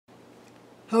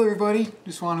Hello everybody,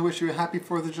 just want to wish you a happy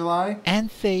 4th of July.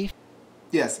 And safe.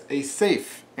 Yes, a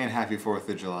safe and happy 4th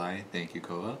of July. Thank you,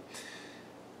 Koala.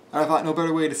 I thought no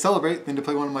better way to celebrate than to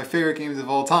play one of my favorite games of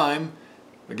all time.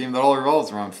 A game that all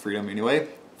revolves around freedom anyway.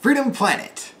 Freedom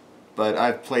Planet! But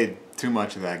I've played too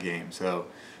much of that game, so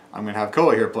I'm going to have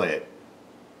Koala here play it.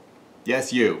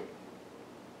 Yes, you.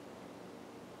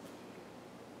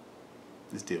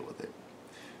 Just deal with it.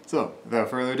 So, without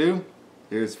further ado,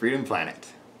 here's Freedom Planet.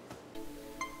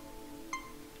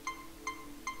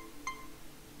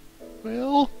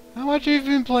 Well, how much have you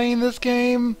been playing this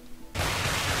game?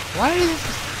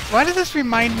 Why does this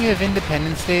remind me of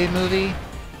Independence Day movie?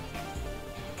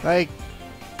 Like,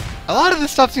 a lot of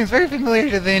this stuff seems very familiar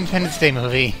to the Independence Day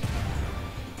movie.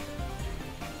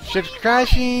 Ships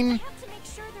crashing,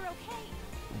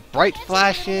 bright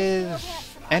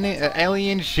flashes,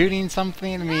 aliens shooting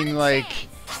something. I mean, like,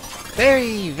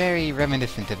 very, very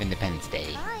reminiscent of Independence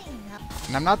Day.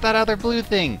 And I'm not that other blue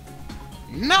thing.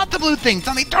 Not the blue thing!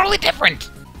 Something totally different!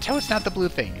 So it's not the blue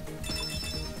thing.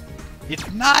 It's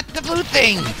not the blue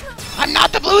thing! I'm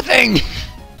not the blue thing!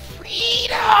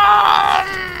 Freedom!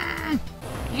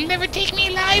 You'll never take me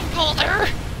alive, Boulder!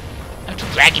 I'm too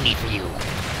dragony for you.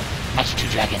 Much too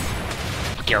dragon.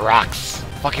 Fuck your rocks.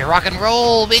 Fuck your rock and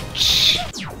roll, bitch!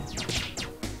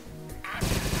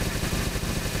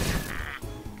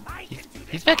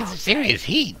 He's back in some serious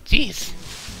heat, jeez.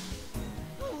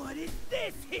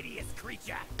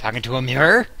 Talking to a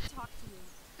mirror? Talk to you.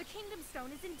 The Kingdom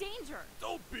Stone is in danger.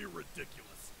 Don't be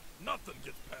ridiculous. Nothing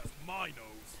gets past my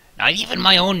nose. Not even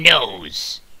my own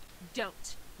nose.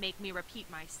 Don't make me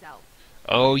repeat myself.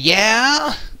 Oh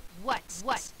yeah? What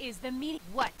is the meaning?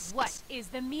 What is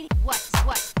the meaning? What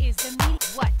is the meaning?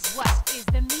 What is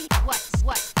the meaning?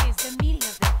 What is the meaning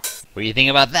of this? What do you think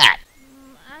about that?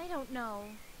 I don't know.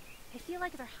 I feel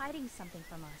like they're hiding something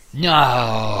from us.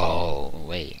 No,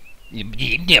 wait.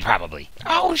 Yeah, probably.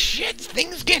 Oh shit,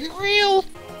 things getting real!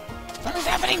 Something's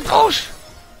happening, push!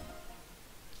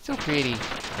 So pretty.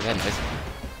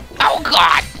 Oh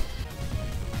god!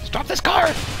 Stop this car!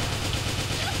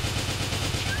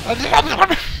 I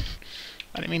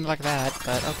didn't mean like that,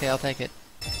 but okay, I'll take it.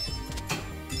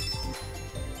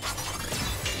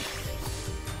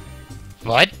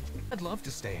 What? I'd love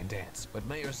to stay and dance, but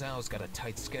Mayor Zhao's got a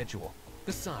tight schedule.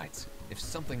 Besides, if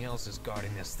something else is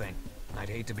guarding this thing, I'd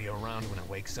hate to be around when it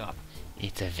wakes up.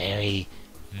 It's a very,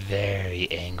 very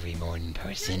angry morning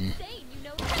person.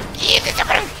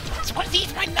 It's one of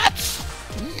these, my nuts!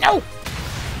 No!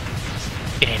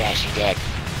 Spin it, Ashy dead.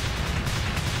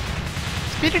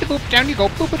 Spin it a boop, down you go,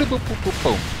 boop it a boop, boop, boop,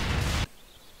 boom.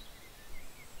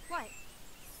 What?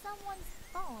 Someone's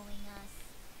following us.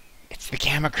 It's the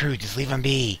camera crew, just leave them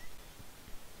be.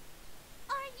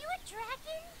 Are you a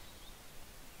dragon?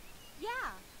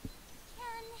 Yeah.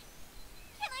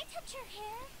 Can I touch your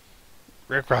hair?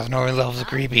 Rick Ross knowing levels of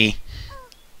creepy. Oh,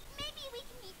 maybe we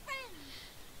can be friends.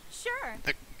 Sure. I'm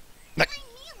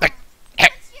Mila.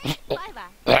 That's your Lila.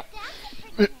 That's a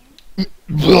pretty name.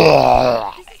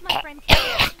 This is my friend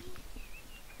Koala.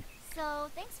 So,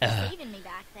 thanks for saving me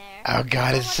back there. Oh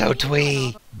god, it's so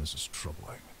twee. This is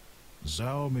troubling.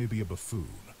 Zhao may be a buffoon,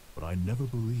 but I never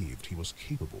believed he was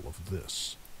capable of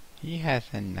this. He has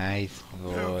a nice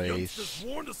voice.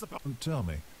 Tell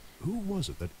me, who was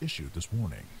it that issued this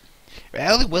warning?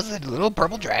 Well, it was a little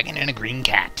purple dragon and a green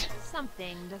cat.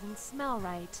 Something doesn't smell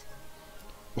right.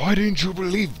 Why didn't you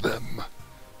believe them?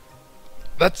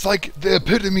 That's like the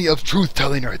epitome of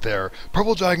truth-telling right there.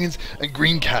 Purple dragons and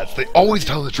green cats, they always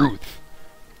tell the truth.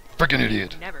 Frickin'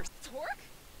 idiot. Never. Torque?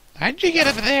 How'd you get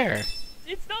up there?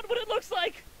 It's not what it looks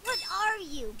like! What are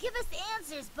you? Give us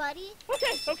answers, buddy.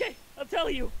 Okay, I'll tell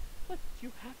you. But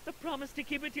you have to promise to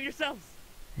keep it to yourselves.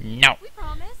 No. We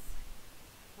promise.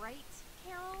 Right,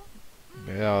 Carol?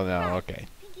 Oh no, okay.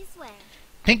 Pinky swear.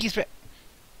 Pinky swear.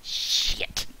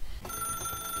 Shit.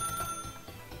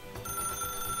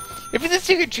 If it's a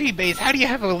secret tree base, how do you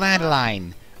have a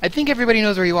landline? I think everybody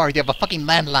knows where you are. You have a fucking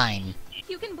landline.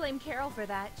 You can blame Carol for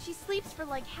that. She sleeps for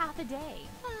like half a day.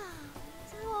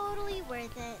 Totally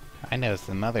worth it. I know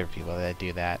some other people that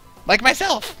do that. Like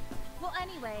myself! Well,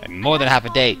 anyway. And more than half a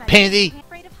day. Pansy!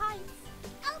 Afraid of heights.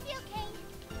 I'll be okay.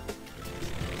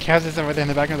 Kaz is over there in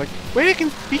the background like, why do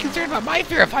you be concerned about my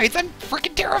fear of heights? I'm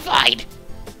freaking terrified!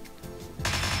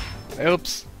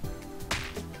 Oops.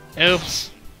 Oops.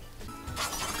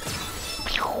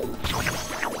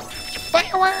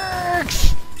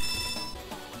 Fireworks!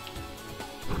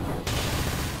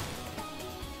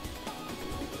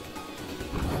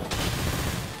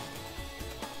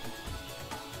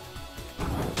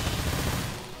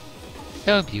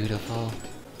 So beautiful.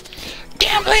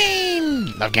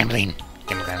 Gambling! Love gambling.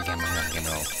 Gamble, gamble, gamble, gamble,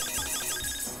 gamble.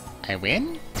 I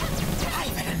win?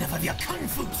 I've had enough of your kung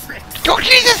fu tricks. Oh,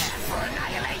 Jesus! For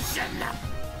annihilation.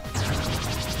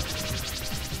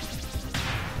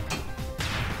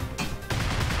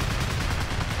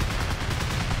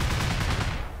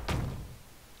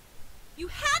 You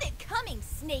had it coming,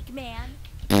 Snake Man.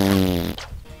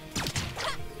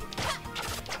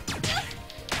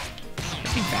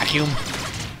 Vacuum.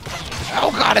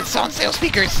 Oh god, it's on sale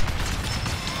speakers!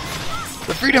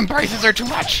 The freedom prices are too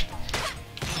much!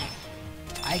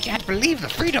 I can't believe the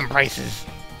freedom prices!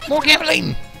 More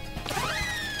gambling!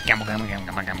 Gamble, gamble, gamble,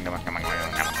 gamble, gamble, gamble, gamble, gamble,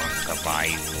 gamble.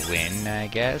 I win, I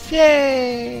guess.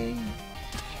 Yay!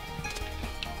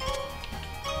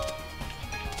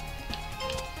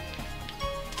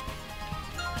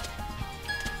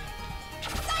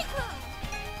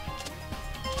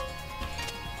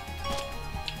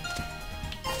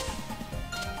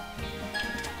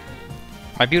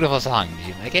 My beautiful song, did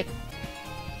you like it?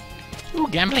 Ooh,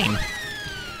 gambling!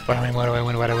 What do I win, what do I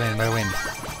win, what do I win, what do I win?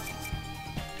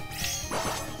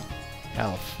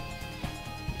 Health.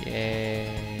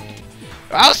 Yay.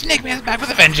 Oh, Snake Man's back with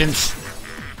a vengeance!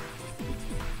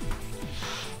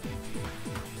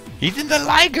 He's in the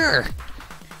Liger!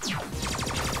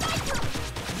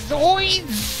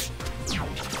 Zoids!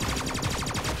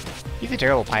 He's a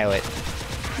terrible pilot.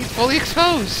 He's fully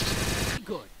exposed!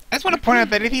 I just want to point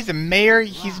out that if he's a mayor,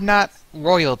 he's not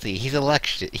royalty. He's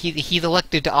elected. He's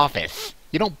elected to office.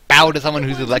 You don't bow to someone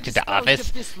who's elected to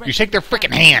office. You shake their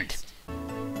frickin' hand.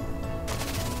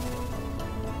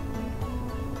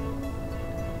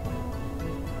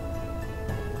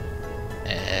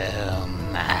 Oh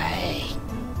my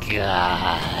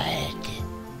god.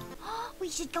 We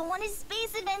should go on a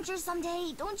space adventure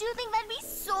someday. Don't you think that'd be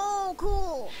so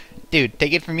cool? Dude,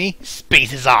 take it from me.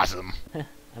 Space is awesome.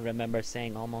 I remember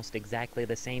saying almost exactly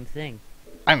the same thing.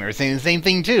 I remember saying the same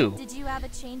thing too. Did you have a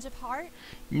change of heart?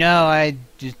 No, I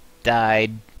just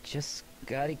died. Just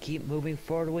gotta keep moving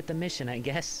forward with the mission, I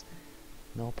guess.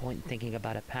 No point in thinking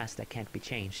about a past that can't be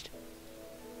changed.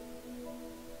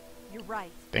 You're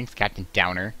right. Thanks, Captain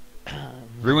Downer.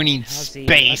 Ruining How's the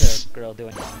space. other girl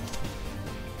doing?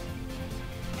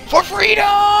 For freedom!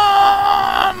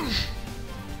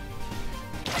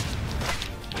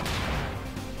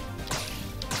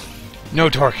 No,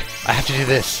 Torque. I have to do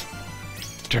this.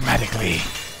 Dramatically.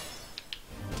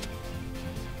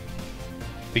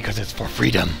 Because it's for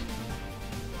freedom.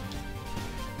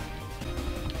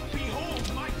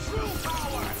 Behold my true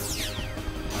power.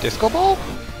 Disco Ball?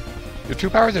 Your true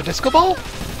powers are Disco Ball?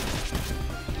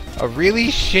 A really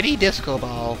shitty Disco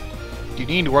Ball. You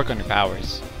need to work on your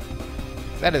powers.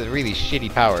 That is a really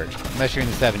shitty power. Unless you're in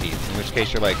the 70s, in which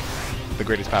case you're like the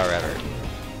greatest power ever.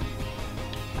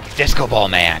 Disco Ball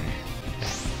Man!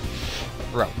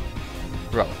 Bro.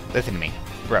 Bro, listen to me.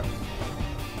 Bro.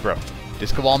 Bro.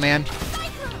 Disco Ball Man?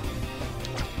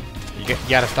 You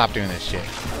gotta stop doing this shit.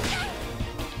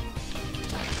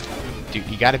 Dude,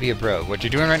 you gotta be a bro. What you're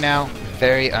doing right now,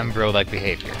 very unbro-like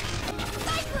behavior.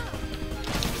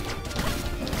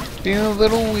 Being a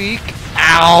little weak.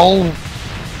 Ow!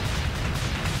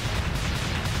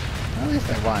 At least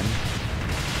I won.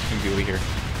 You can be weaker.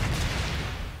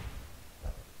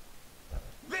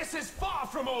 This is far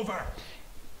from over.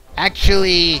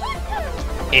 Actually,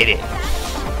 it is.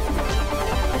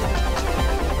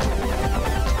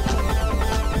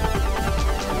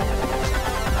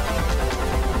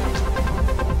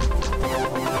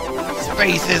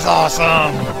 Space is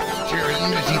awesome!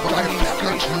 Unity by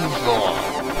instructions law.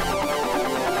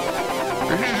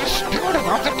 It is a spirit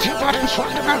about the teapot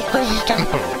inside of Mount Crazy's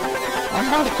temple. On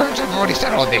Mount Crazy, I've already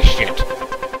said all this shit.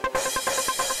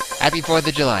 Happy 4th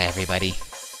of July, everybody.